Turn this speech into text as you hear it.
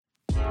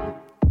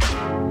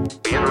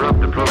We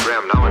interrupt the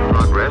program now in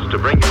progress to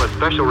bring you a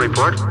special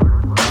report.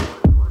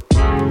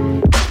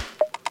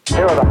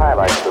 Here are the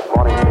highlights this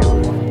morning's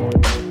news.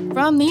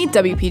 From the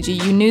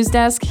WPGU News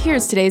Desk,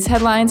 here's today's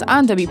headlines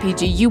on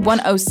WPGU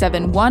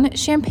 1071,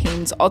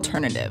 Champaign's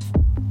Alternative.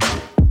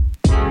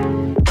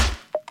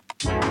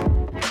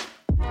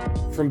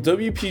 From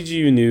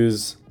WPGU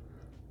News,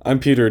 I'm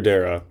Peter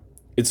Dara.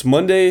 It's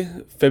Monday,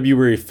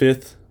 February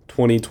 5th,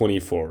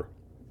 2024.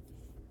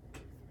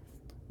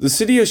 The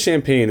city of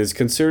Champaign is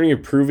considering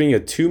approving a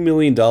 $2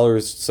 million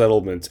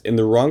settlement in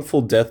the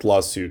wrongful death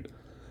lawsuit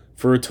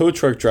for a tow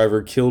truck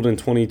driver killed in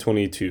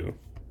 2022.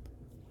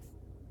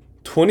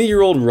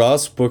 20-year-old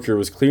Ross Booker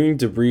was clearing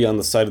debris on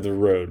the side of the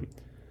road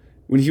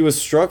when he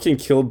was struck and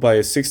killed by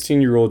a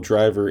 16-year-old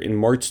driver in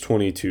March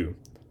 22,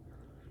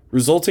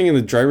 resulting in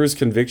the driver's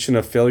conviction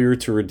of failure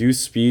to reduce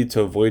speed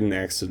to avoid an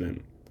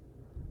accident.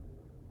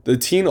 The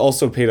teen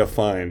also paid a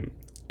fine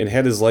and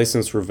had his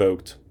license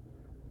revoked.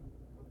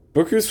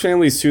 Booker's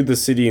family sued the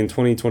city in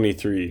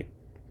 2023,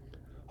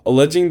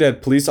 alleging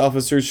that police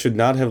officers should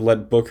not have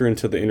let Booker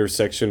into the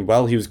intersection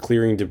while he was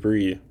clearing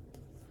debris.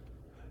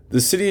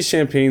 The city of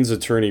Champaign's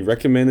attorney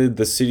recommended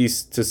the city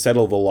to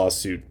settle the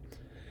lawsuit,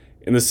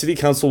 and the city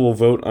council will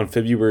vote on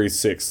February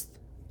 6th.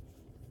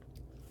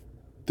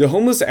 The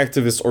homeless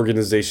activist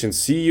organization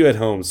See You at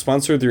Home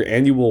sponsored their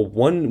annual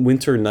One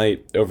Winter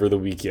Night over the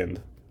weekend.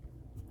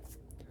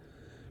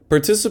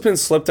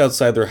 Participants slept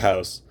outside their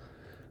house,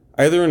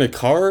 either in a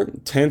car,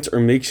 tent, or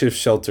makeshift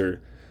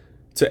shelter,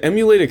 to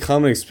emulate a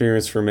common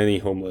experience for many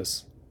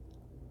homeless.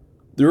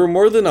 There were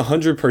more than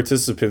 100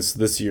 participants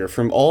this year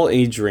from all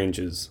age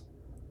ranges.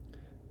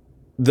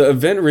 The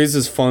event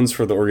raises funds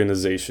for the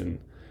organization,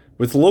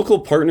 with local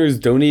partners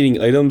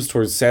donating items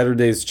towards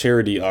Saturday's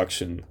charity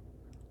auction.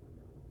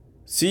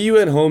 See You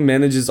at Home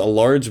manages a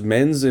large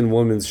men's and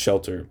women's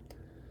shelter,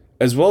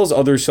 as well as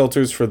other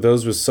shelters for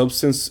those with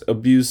substance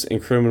abuse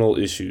and criminal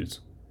issues.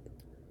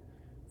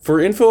 For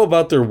info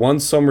about their One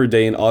Summer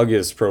Day in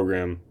August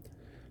program,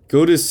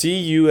 go to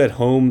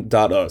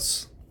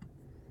seeyouathome.us.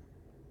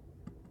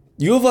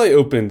 U of I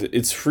opened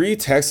its free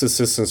tax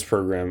assistance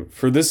program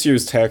for this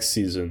year's tax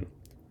season.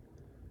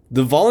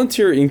 The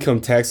Volunteer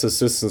Income Tax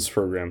Assistance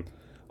Program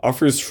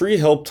offers free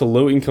help to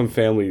low-income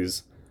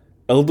families,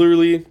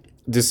 elderly,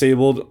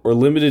 disabled, or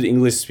limited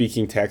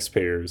English-speaking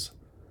taxpayers.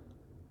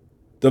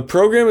 The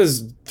program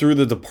is through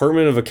the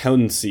Department of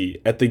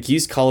Accountancy at the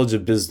Geese College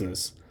of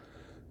Business,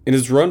 and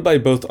is run by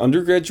both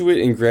undergraduate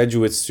and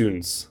graduate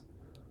students.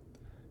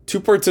 To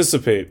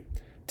participate,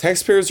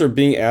 taxpayers are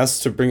being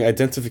asked to bring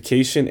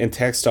identification and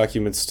tax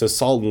documents to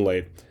Salt and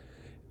Light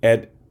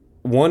at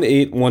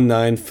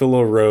 1819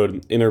 Philo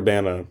Road in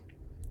Urbana.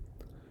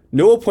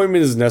 No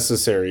appointment is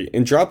necessary,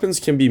 and drop-ins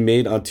can be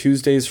made on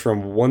Tuesdays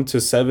from 1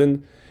 to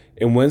 7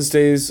 and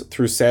Wednesdays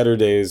through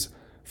Saturdays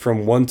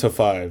from 1 to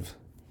 5.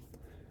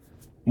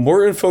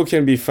 More info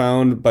can be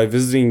found by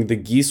visiting the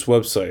Geese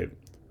website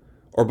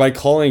or by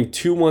calling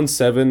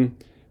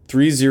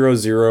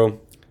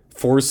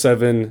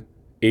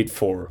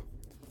 217-300-4784.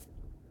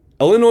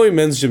 Illinois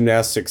men's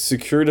gymnastics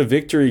secured a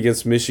victory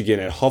against Michigan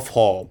at Huff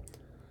Hall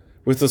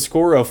with a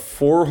score of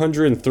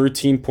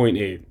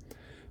 413.8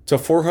 to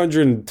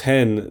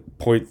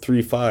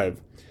 410.35,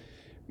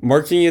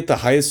 marking it the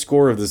highest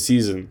score of the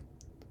season.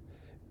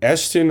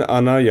 Ashton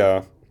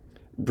Anaya,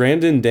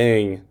 Brandon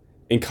Dang,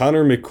 and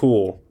Connor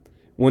McCool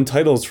won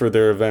titles for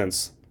their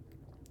events.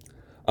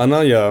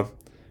 Anaya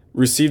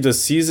received a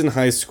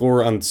season-high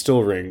score on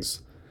still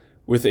rings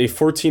with a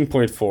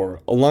 14.4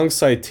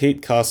 alongside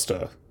Tate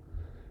Costa,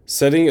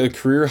 setting a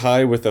career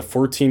high with a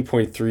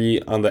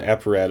 14.3 on the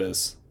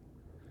apparatus.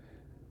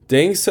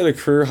 Dang set a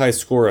career-high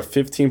score of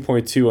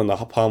 15.2 on the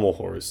pommel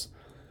horse,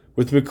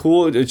 with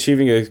McCool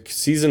achieving a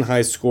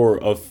season-high score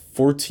of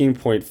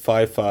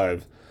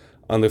 14.55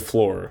 on the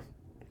floor.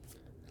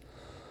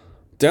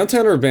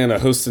 Downtown Urbana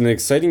hosted an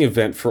exciting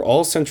event for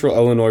all Central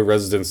Illinois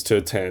residents to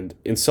attend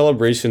in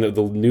celebration of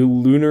the new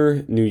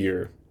Lunar New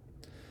Year.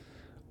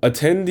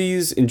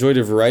 Attendees enjoyed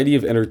a variety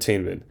of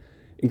entertainment,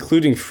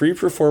 including free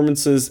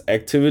performances,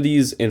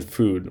 activities, and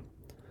food.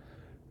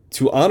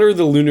 To honor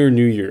the Lunar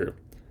New Year,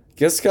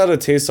 guests got a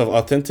taste of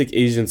authentic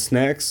Asian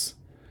snacks,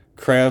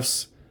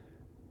 crafts,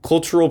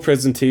 cultural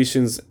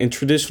presentations, and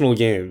traditional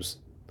games.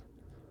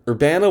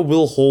 Urbana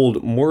will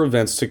hold more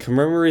events to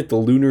commemorate the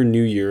Lunar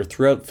New Year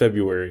throughout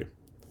February.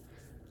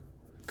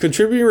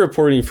 Contributing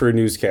reporting for a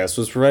newscast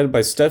was provided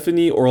by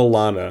Stephanie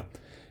Orellana,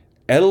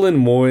 Adeline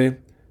Moy,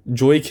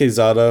 Joy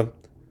Quezada,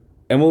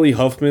 Emily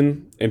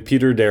Huffman, and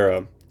Peter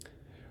Dara.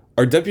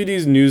 Our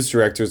deputy news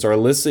directors are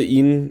Alyssa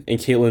Eaton and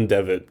Caitlin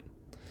Devitt,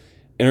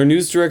 and our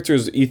news director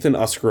is Ethan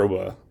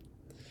Oscroba.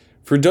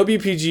 For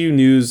WPGU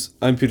News,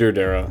 I'm Peter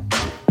Dara.